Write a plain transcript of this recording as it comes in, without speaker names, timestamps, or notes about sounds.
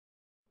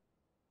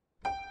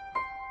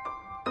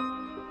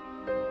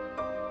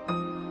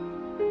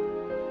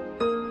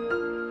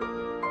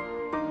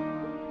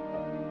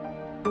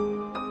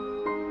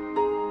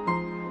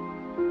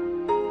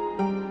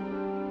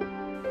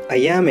I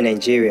am a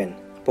Nigerian,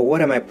 but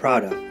what am I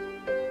proud of?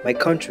 My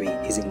country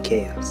is in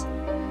chaos.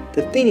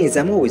 The thing is,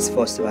 I'm always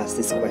forced to ask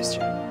this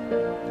question.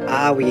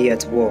 Are we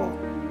at war?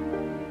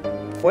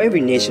 For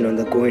every nation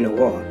undergoing a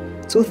war,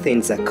 two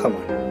things are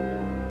common: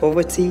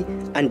 poverty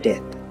and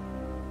death.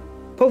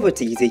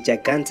 Poverty is a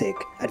gigantic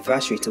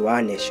adversary to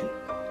our nation,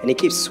 and it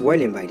keeps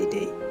swelling by the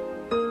day.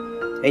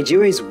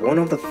 Nigeria is one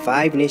of the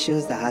 5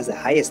 nations that has the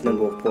highest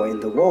number of poor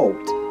in the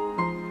world.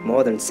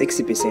 More than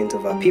 60%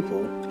 of our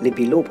people live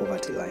below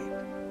poverty line.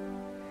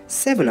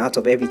 7 out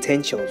of every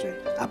 10 children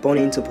are born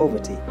into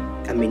poverty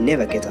and may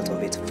never get out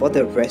of it for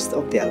the rest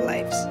of their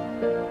lives.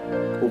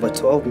 Over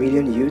 12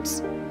 million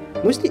youths,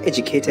 mostly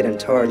educated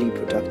and thoroughly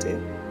productive,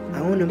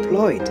 are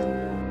unemployed.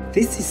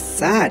 This is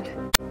sad.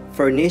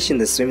 For a nation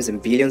that swims in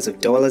billions of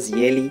dollars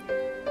yearly,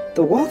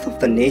 the wealth of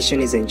the nation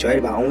is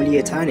enjoyed by only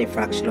a tiny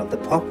fraction of the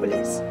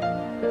populace.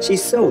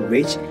 She's so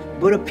rich,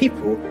 but her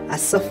people are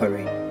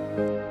suffering.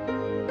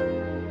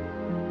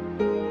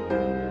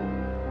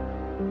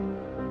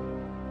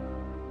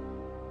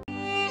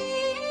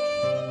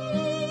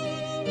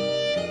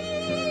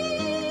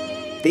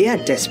 They are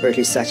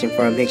desperately searching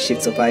for a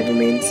makeshift survival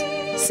means,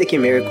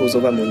 seeking miracles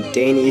over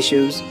mundane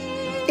issues.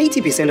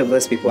 80% of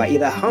those people are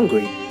either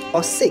hungry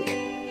or sick.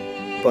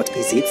 But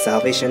is it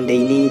salvation they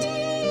need?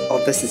 Or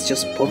this is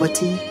just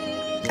poverty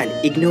and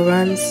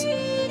ignorance?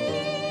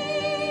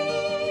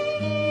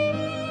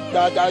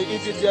 That I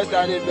eat it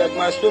yesterday, but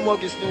my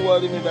stomach is still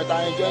worrying me, but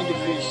I enjoy the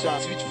fish.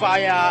 With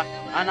fire,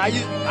 and I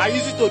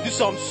use it to do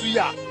some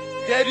suya.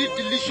 Very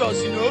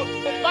delicious, you know.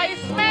 But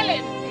it's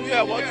smelling.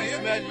 Yeah, what is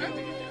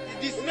smelling?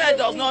 The smell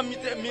does not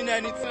mean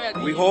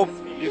anything. We hope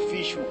the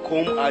fish will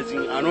come, as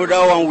in another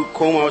one will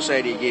come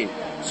outside again,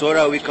 so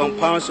that we can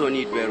pounce on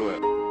it very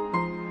well.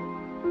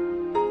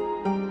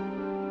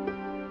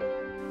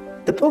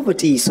 The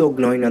poverty is so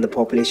gnawing on the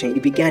population,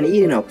 it began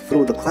eating up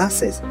through the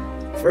classes.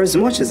 For as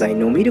much as I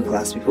know, middle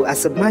class people are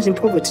submerged in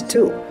poverty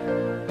too,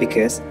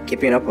 because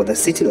keeping up with the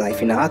city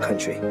life in our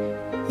country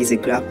is a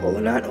grapple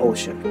on an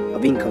ocean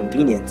of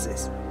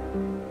inconveniences.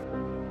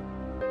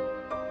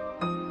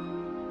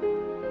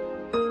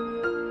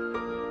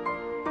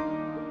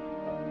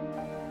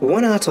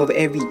 One out of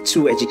every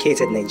 2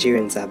 educated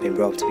Nigerians have been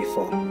robbed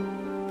before.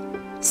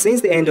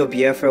 Since the end of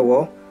Biafra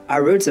War,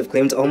 our roads have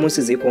claimed almost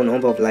as equal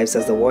number of lives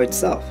as the war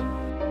itself.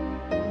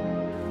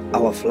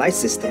 Our flight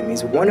system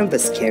is one of the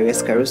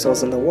scariest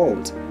carousels in the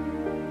world.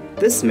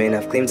 These men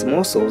have claimed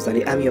more souls than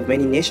the army of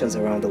many nations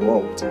around the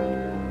world.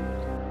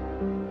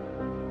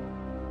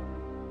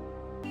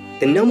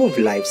 The number of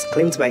lives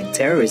claimed by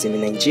terrorism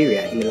in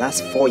Nigeria in the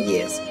last 4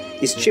 years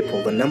is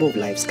triple the number of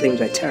lives claimed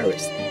by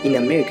terrorists in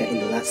America in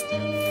the last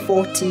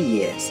 40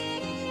 years.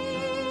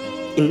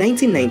 In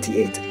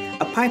 1998,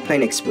 a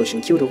pipeline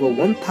explosion killed over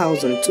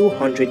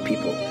 1,200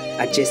 people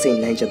at GEJ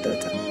in Niger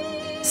Delta.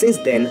 Since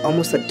then,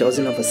 almost a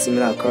dozen of a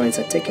similar occurrence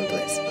have taken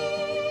place.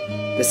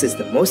 This is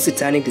the most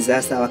satanic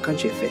disaster our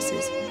country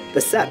faces.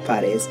 The sad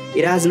part is,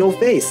 it has no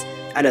face,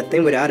 and a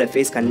thing without a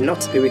face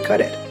cannot be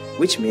recorded,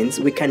 which means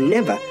we can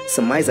never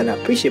surmise an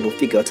appreciable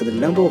figure to the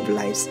number of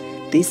lives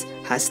this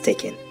has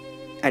taken,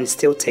 and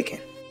still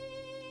taking.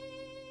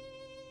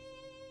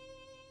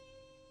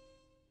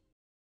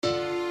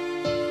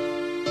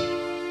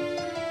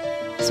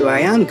 So I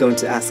am going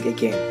to ask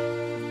again,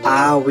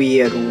 are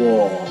we at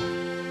war?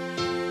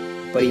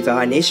 But if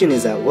our nation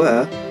is at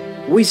war,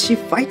 who is she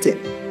fighting?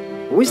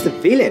 Who is the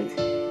villain?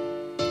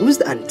 Who is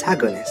the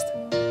antagonist?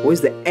 Who is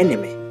the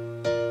enemy?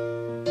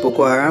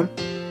 Boko Haram?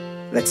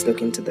 Let's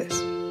look into this.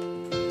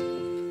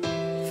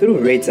 Through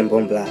raids and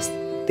bomb blasts,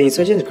 the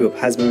insurgent group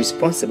has been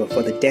responsible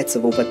for the deaths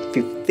of over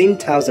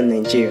 15,000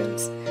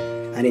 Nigerians,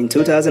 and in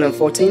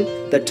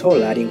 2014, the toll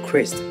had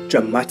increased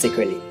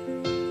dramatically.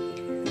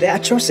 Their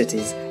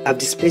atrocities have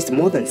displaced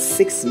more than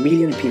 6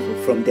 million people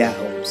from their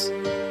homes.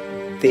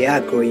 They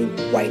are growing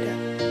wider,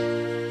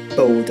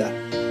 bolder,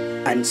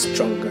 and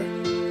stronger.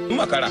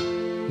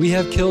 We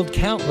have killed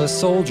countless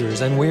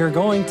soldiers, and we are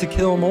going to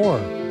kill more.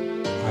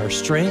 Our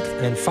strength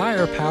and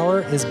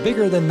firepower is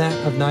bigger than that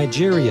of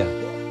Nigeria.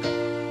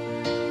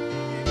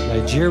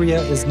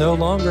 Nigeria is no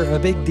longer a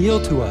big deal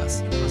to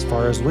us, as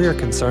far as we are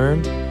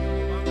concerned.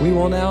 We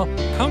will now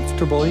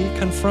comfortably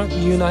confront the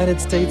United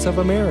States of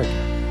America.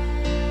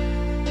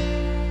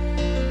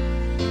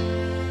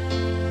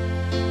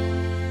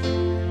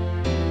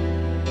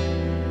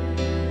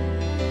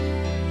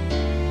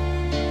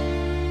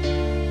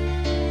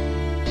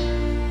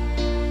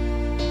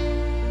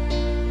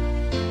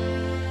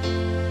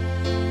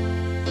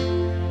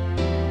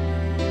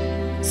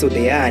 So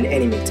they are an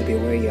enemy to be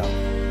wary of.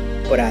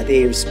 But are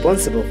they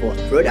responsible for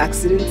road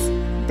accidents,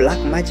 black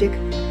magic,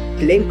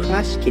 plane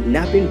crash,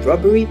 kidnapping,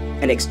 robbery,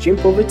 and extreme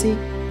poverty?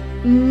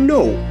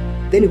 No.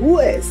 Then who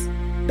is?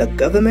 The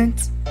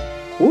government?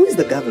 Who is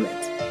the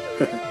government?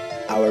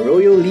 Our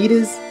royal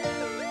leaders?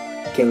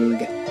 King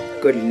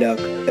Goodluck,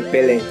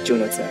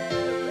 Jonathan.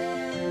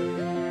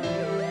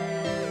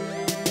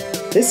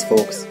 These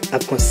folks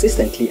have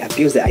consistently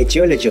abused the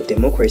ideology of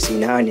democracy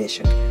in our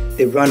nation.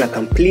 They run a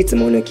complete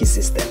monarchy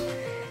system.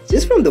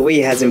 Just from the way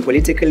he has been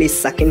politically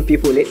sacking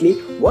people lately,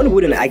 one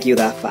wouldn't argue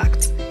that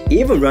fact. He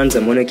even runs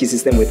a monarchy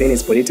system within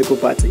his political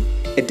party,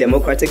 a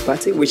democratic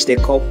party which they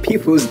call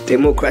People's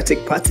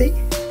Democratic Party.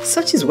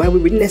 Such is why we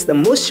witnessed the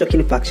most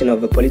shocking faction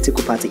of a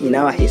political party in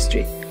our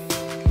history.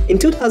 In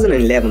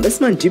 2011, this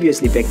man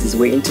dubiously begged his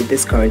way into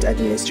this current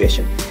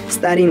administration,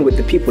 starting with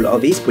the people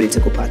of his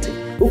political party,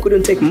 who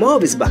couldn't take more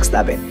of his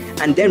backstabbing,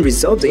 and then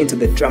resolved into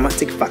the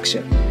dramatic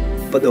faction.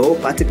 But the whole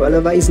party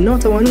palaver is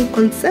not our own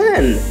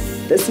concern.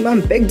 This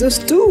man begged us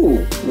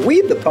too,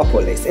 with the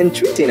populace,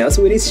 entreating us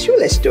with his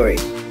shoeless story.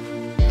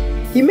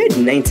 He made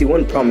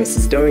 91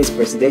 promises during his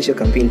presidential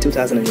campaign in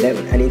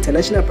 2011, and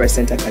International Press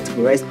Center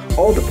categorized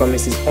all the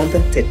promises under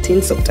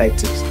 13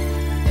 subtitles.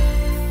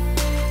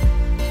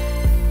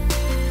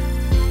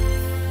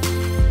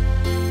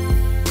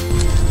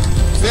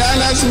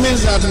 Fairness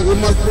means that we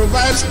must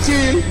provide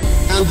skill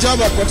and job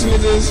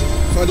opportunities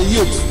for the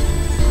youth.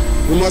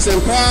 We must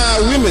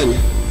empower women,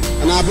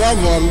 and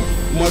above all,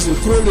 we must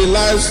improve the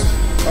lives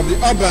of the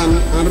urban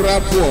and rural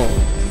poor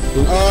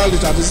in all the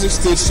 36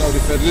 states of the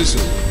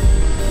Federation.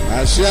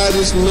 I share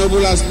these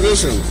noble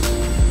aspirations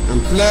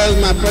and pledge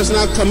my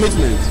personal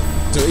commitment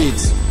to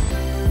it.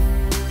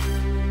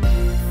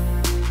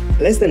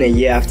 Less than a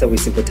year after we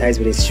sympathized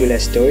with his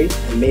shoeless story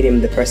and made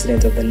him the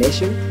president of the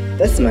nation,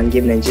 this man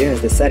gave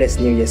Nigerians the saddest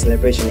New Year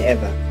celebration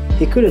ever.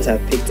 He couldn't have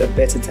picked a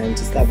better time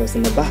to stab us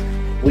in the back,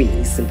 we,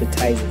 his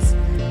sympathizers.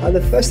 On the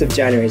 1st of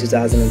January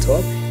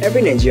 2012,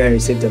 every Nigerian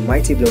received a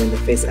mighty blow in the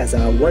face as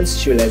our once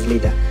shoeless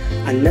leader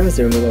announced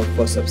the removal of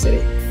fuel subsidy.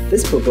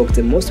 This provoked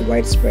the most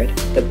widespread,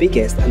 the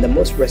biggest, and the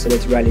most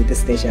resolute rally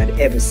this nation had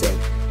ever seen.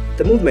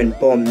 The movement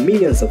bore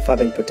millions of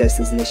fervent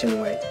protesters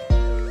nationwide,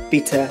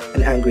 bitter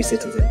and angry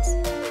citizens.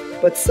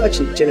 But such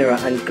general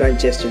and grand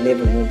gesture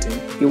never moved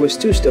him. He was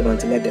too stubborn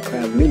to let the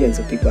cry of millions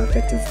of people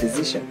affect his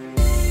decision.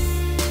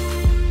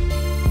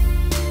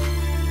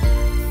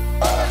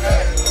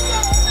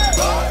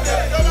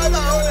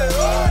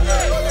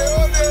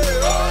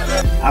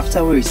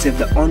 After we received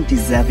the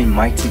undeserving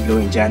mighty blow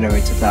in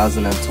January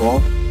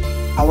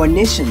 2012, our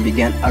nation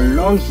began a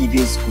long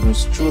hideous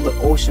cruise through the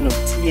ocean of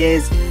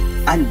tears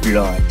and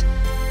blood.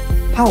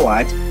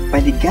 Powered by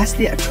the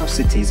ghastly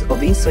atrocities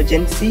of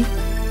insurgency,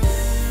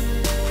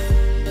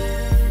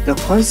 the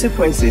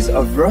consequences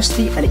of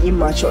rusty and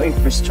immature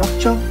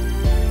infrastructure,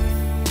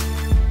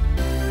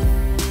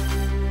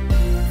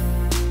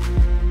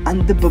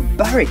 and the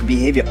barbaric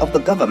behavior of the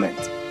government.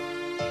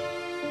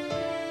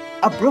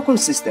 A broken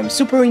system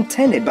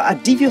superintended by a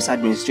devious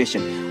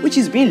administration which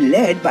is being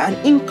led by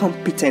an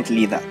incompetent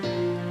leader.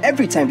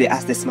 Every time they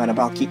ask this man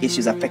about key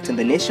issues affecting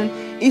the nation,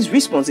 his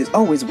response is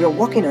always, "We're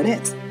working on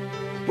it."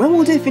 When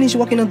will they finish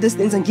working on these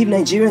things and give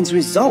Nigerians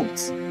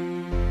results?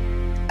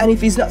 And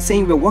if he's not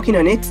saying we're working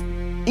on it,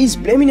 he's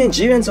blaming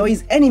Nigerians or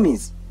his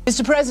enemies.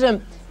 Mr.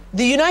 President,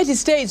 the United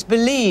States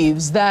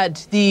believes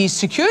that the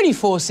security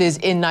forces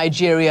in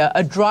Nigeria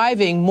are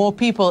driving more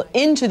people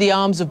into the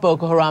arms of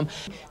Boko Haram,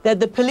 that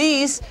the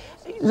police,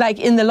 like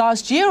in the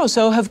last year or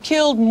so, have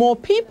killed more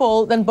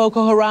people than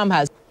Boko Haram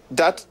has.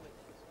 That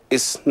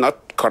is not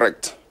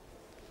correct.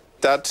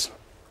 That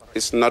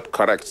is not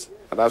correct.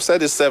 And I've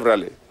said this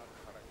severally.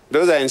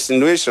 Those are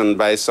insinuations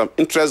by some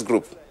interest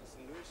group.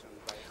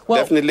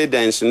 Well, definitely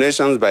the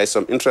insinuations by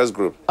some interest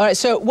group. All right,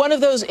 so one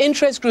of those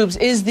interest groups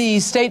is the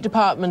State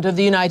Department of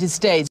the United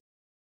States.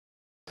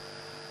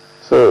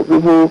 So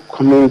people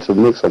coming to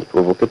make some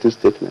provocative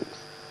statements,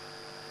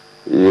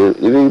 you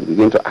even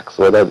begin to ask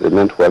whether they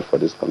meant well for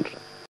this country.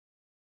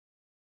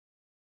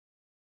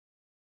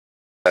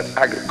 That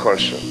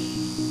agriculture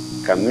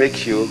can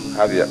make you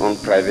have your own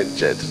private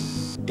jet.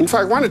 In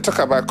fact, when you talk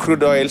about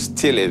crude oil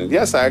stealing,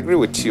 yes, I agree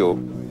with you.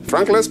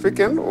 Frankly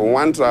speaking, we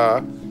want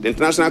the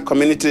international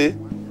community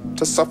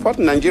to support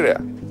Nigeria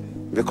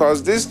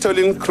because this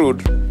stolen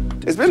crude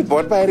is being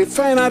bought by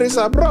refineries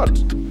abroad.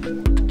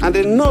 And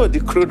they know the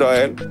crude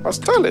oil was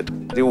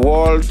stolen. The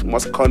world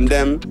must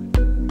condemn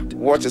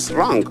what is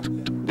wrong.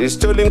 The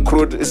stolen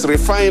crude is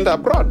refined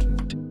abroad.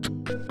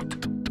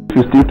 If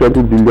you steal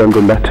 $20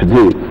 billion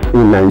today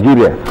in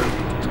Nigeria,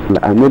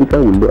 America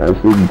will go and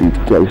say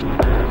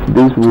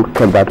this will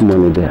get that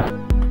money there.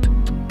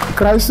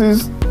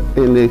 Crisis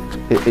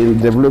in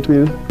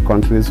developing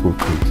countries will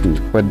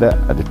continue, whether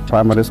at the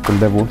primary school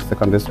level,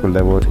 secondary school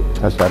level,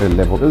 tertiary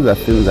level. Those are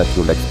things that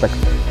you'll expect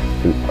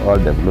in all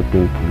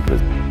developing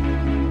countries.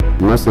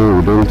 I'm not saying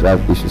we don't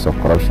have issues of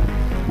corruption,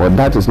 but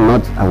that is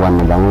not our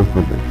number one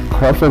problem.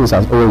 Corruption is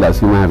as old as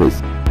human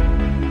race.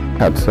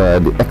 At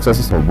the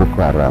excesses of Boko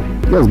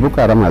Haram. Yes, Boko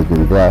Haram has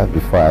been there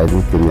before I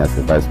even came here as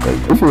a vice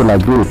president. If you will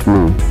agree with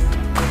me,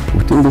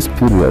 within this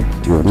period,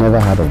 you've never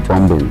heard of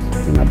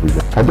bombings in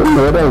Abuja. I don't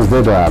know whether he's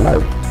dead or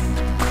alive.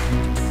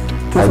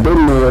 I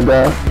don't know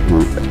whether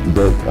he's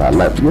dead or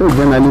alive. You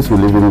journalists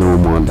will even know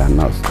more than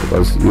us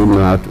because you know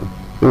how to.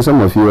 So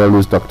some of you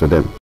always talk to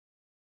them.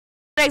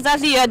 What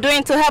exactly you are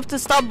doing to help to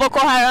stop Boko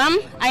Haram?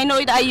 I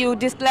know that you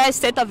declare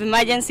state of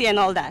emergency and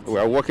all that. We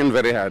are working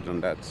very hard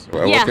on that.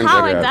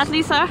 How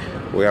exactly, sir?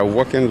 We are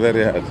working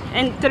very hard.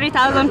 And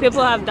 3,000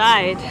 people have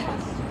died.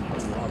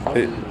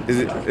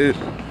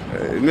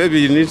 Maybe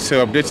you need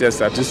to update your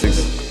statistics.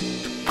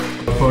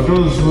 For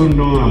those who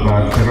know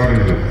about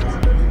terrorism,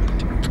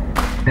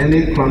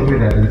 any country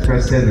that is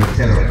infested with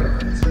terror,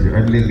 you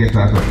only get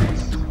out of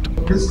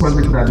it. This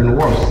country could have been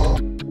worse.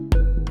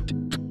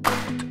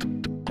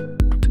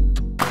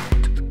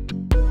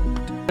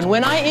 And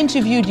when I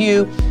interviewed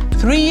you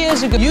 3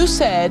 years ago, you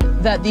said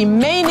that the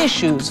main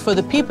issues for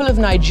the people of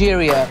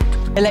Nigeria,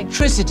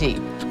 electricity,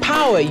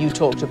 power you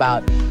talked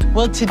about,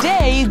 well,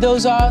 today,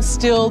 those are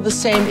still the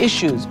same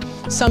issues.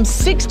 Some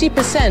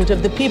 60%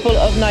 of the people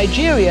of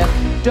Nigeria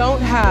don't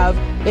have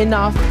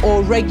enough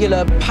or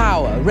regular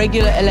power,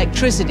 regular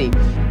electricity.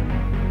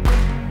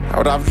 I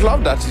would have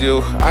loved that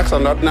you asked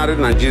an ordinary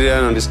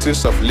Nigerian on the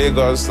streets of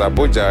Lagos,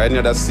 Abuja, or any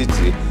other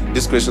city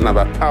this question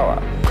about power.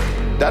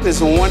 That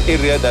is one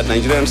area that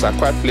Nigerians are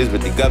quite pleased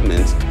with the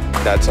government,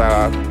 that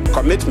our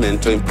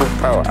commitment to improve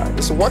power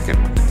is working.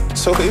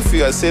 So if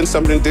you are saying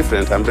something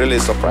different, I'm really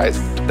surprised.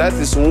 That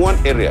is one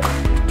area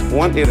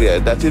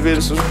that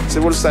even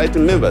civil society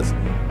members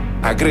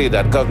agree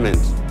that government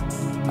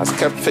has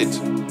kept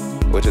faith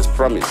with its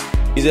promise.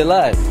 It's a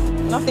lie.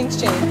 Nothing's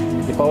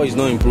changed. The power is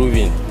not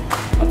improving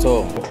at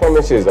all.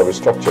 Promises of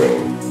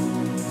restructuring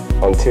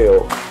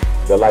until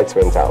the lights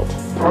went out.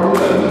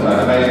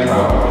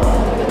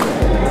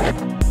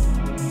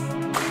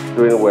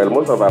 Doing well.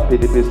 Most of our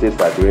PDP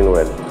states are doing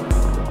well.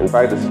 In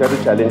fact, the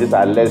security challenges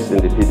are less in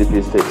the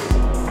PDP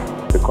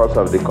states because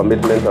of the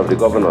commitment of the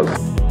governors.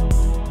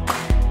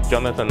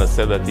 Jonathan has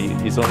said that he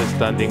is only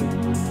standing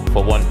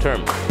for one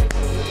term.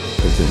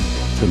 President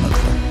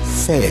Jonathan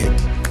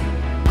said,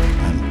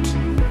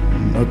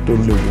 and not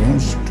only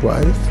once,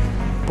 twice,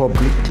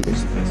 publicly,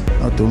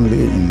 not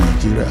only in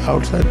Nigeria,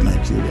 outside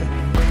Nigeria,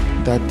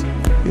 that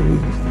he will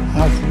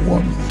have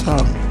one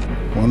term.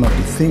 One of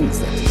the things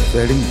that is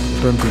very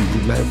important in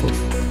the life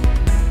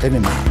of any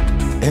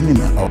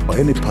man or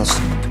any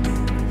person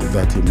is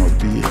that he must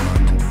be a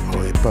man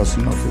or a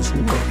person of his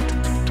word.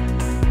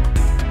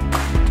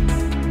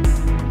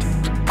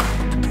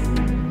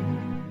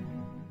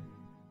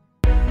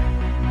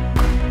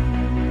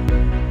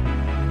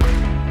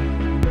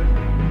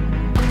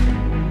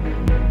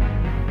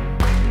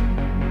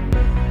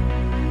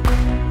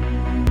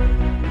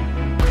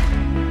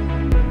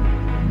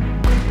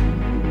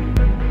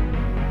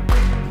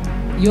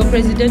 Your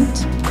president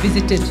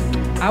visited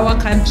our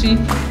country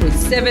with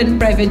 7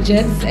 private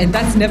jets, and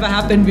that's never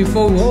happened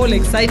before. We're all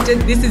excited.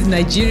 This is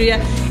Nigeria.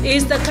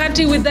 It's the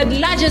country with the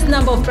largest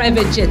number of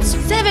private jets.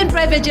 7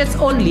 private jets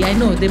only. I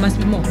know there must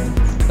be more.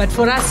 But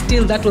for us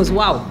still, that was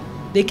wow.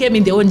 They came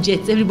in their own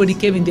jets. Everybody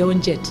came in their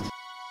own jet.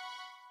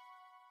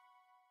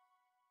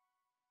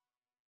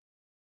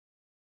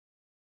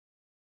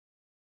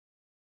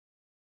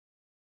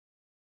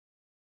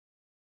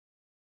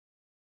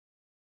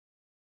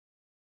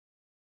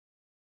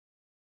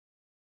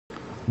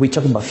 We're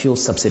talking about fuel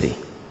subsidy.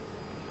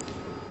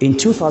 In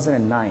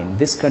 2009,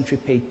 this country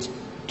paid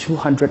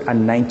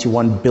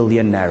 291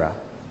 billion naira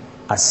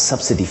as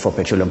subsidy for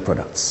petroleum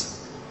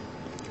products.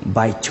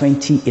 By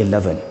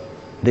 2011,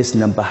 this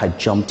number had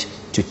jumped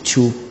to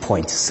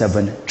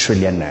 2.7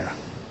 trillion naira.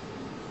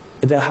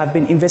 There have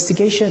been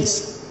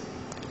investigations,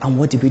 and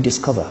what did we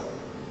discover?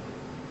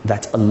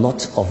 That a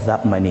lot of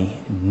that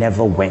money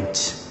never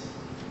went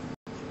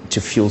to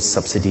fuel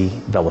subsidy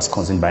that was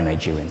consumed by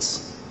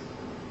Nigerians.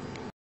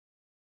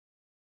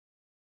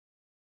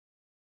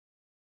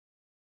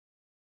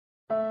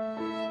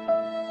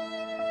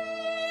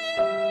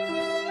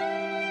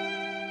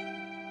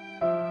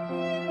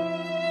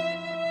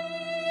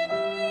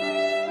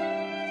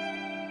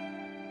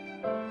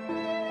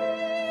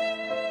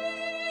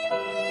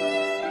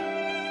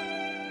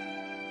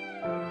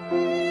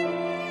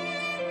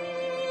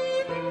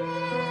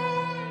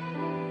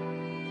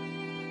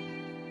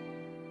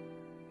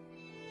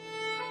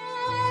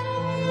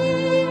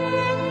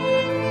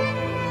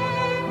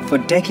 For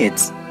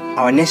decades,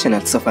 our nation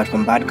had suffered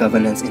from bad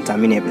governance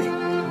interminably.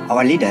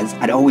 Our leaders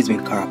had always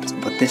been corrupt,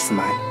 but this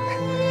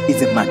man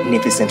is a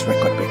magnificent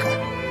record breaker.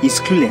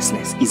 His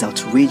cluelessness is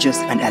outrageous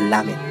and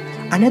alarming.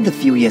 Another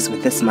few years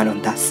with this man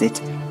on that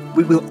seat,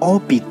 we will all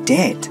be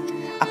dead.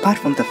 Apart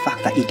from the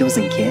fact that he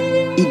doesn't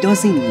care, he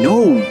doesn't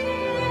know.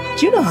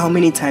 Do you know how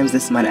many times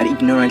this man had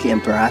ignorantly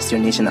embarrassed your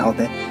nation out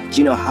there? Do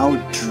you know how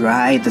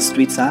dry the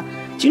streets are?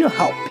 Do you know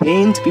how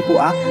pained people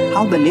are?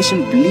 How the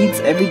nation bleeds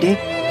every day?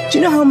 Do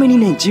you know how many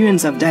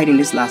Nigerians have died in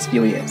these last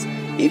few years?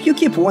 If you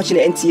keep watching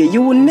the NTA,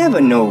 you will never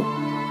know.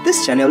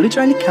 This channel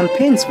literally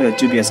campaigns for your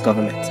dubious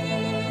government.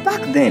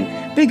 Back then,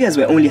 beggars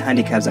were only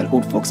handicaps and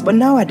old folks, but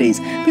nowadays,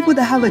 people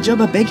that have a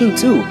job are begging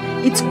too.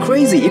 It's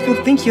crazy. If you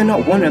think you're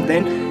not one of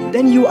them,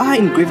 then you are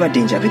in graver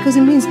danger, because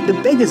it means the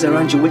beggars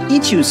around you will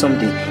eat you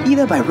someday,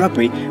 either by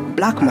robbery,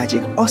 black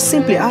magic, or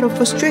simply out of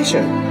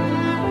frustration.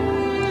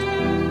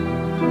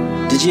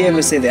 Did you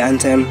ever say the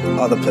anthem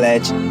or the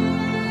pledge?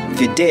 If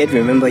you did,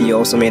 remember you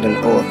also made an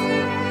oath.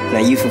 And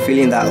are you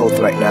fulfilling that oath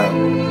right now?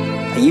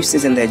 Are you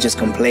sitting there just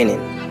complaining?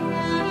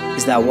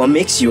 Is that what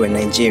makes you a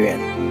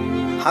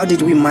Nigerian? How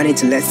did we manage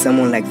to let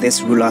someone like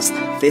this rule us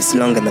this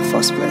long in the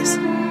first place?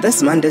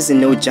 This man doesn't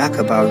know jack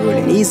about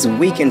ruling. He's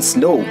weak and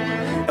slow,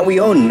 and we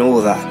all know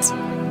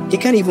that. He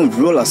can't even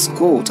rule a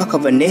school, talk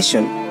of a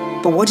nation.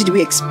 But what did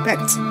we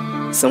expect?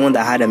 Someone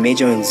that had a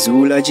major in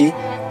zoology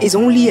is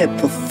only a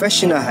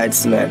professional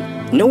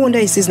herdsman. No wonder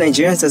he sees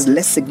Nigerians as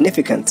less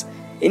significant.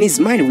 In his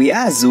mind, we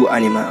are zoo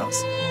animals.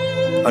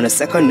 On a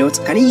second note,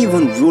 can he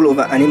even rule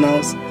over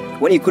animals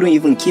when he couldn't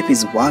even keep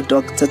his wild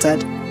dog tethered?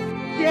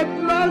 The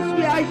plus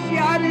we are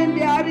sharing,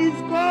 there is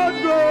God,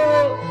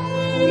 oh.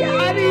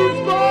 There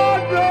is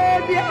God,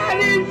 oh. There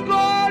is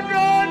God,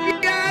 oh.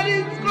 There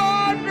is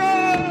God,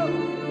 oh.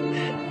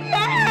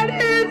 There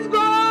is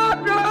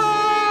God,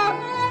 oh.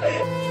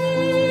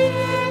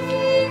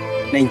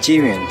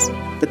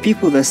 Nigerians, the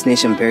people this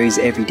nation buries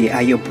every day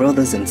are your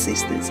brothers and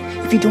sisters.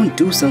 If you don't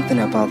do something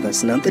about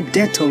this now, the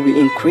death toll will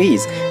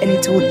increase and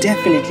it will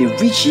definitely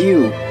reach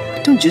you.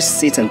 Don't just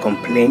sit and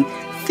complain,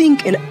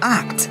 think and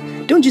act.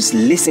 Don't just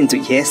listen to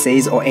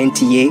hearsays or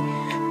NTA.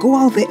 Go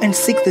out there and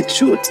seek the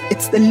truth.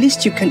 It's the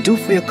least you can do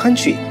for your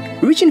country.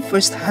 Reaching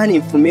first-hand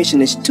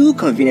information is too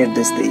convenient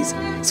these days,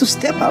 so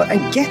step out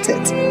and get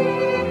it.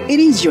 It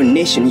is your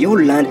nation,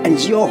 your land and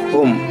your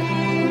home.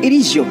 It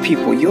is your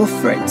people, your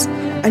friends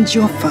and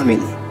your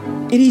family.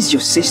 It is your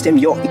system,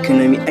 your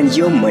economy and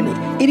your money.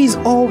 It is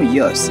all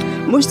yours.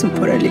 Most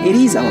importantly, it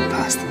is our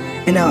past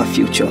and our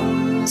future.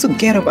 So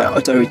get up and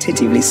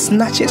authoritatively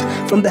snatch it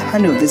from the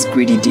hand of these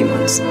greedy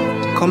demons.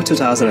 Come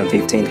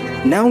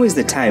 2015, now is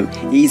the time.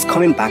 He is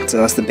coming back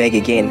to us to beg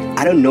again.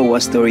 I don't know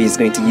what story he's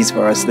going to use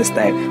for us this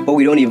time, but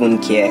we don't even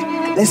care.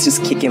 Let's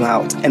just kick him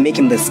out and make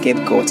him the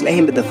scapegoat. Let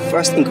him be the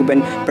first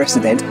incumbent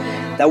president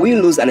that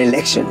will lose an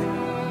election.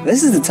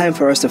 This is the time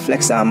for us to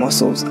flex our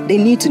muscles. They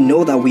need to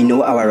know that we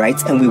know our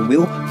rights and we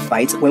will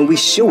fight when we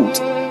should.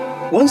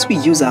 Once we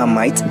use our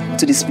might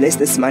to displace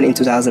this man in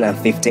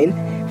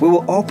 2015, we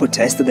will all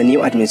protest to the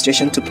new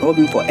administration to probe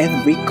him for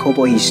every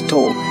kobo he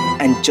stole,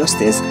 and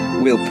justice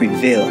will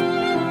prevail.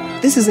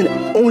 This isn't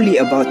only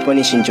about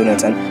punishing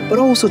Jonathan, but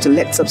also to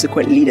let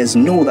subsequent leaders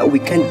know that we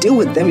can deal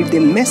with them if they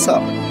mess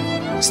up.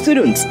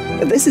 Students,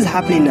 if this is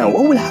happening now,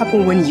 what will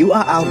happen when you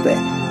are out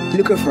there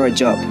looking for a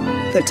job?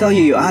 They'll tell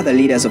you are the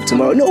leaders of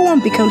tomorrow. No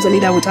one becomes a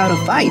leader without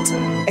a fight,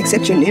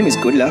 except your name is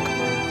Goodluck.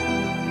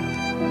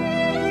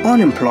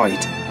 Unemployed.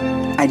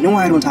 I know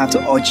I don't have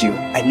to urge you.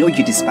 I know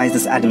you despise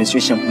this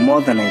administration more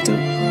than I do.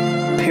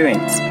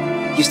 Parents,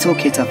 you still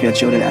cater for your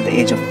children at the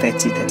age of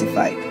 30,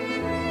 35.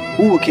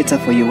 Who will cater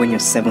for you when you're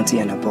 70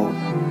 and above?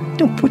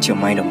 Don't put your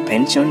mind on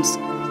pensions.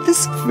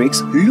 These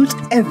freaks loot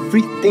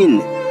everything.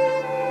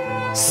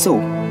 So,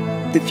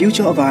 the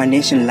future of our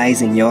nation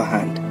lies in your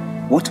hand.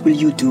 What will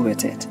you do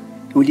with it?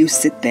 Will you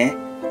sit there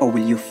or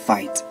will you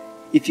fight?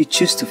 If you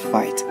choose to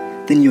fight,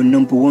 then your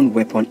number one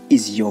weapon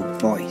is your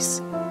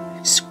voice.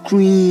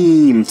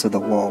 Scream to the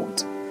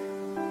world.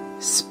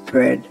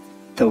 Spread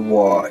the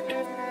word.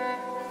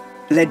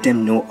 Let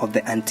them know of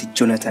the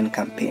anti-Jonathan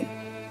campaign.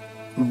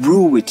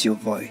 Rule with your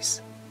voice.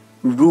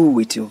 Rule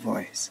with your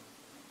voice.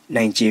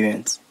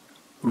 Nigerians,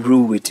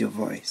 rule with your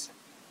voice.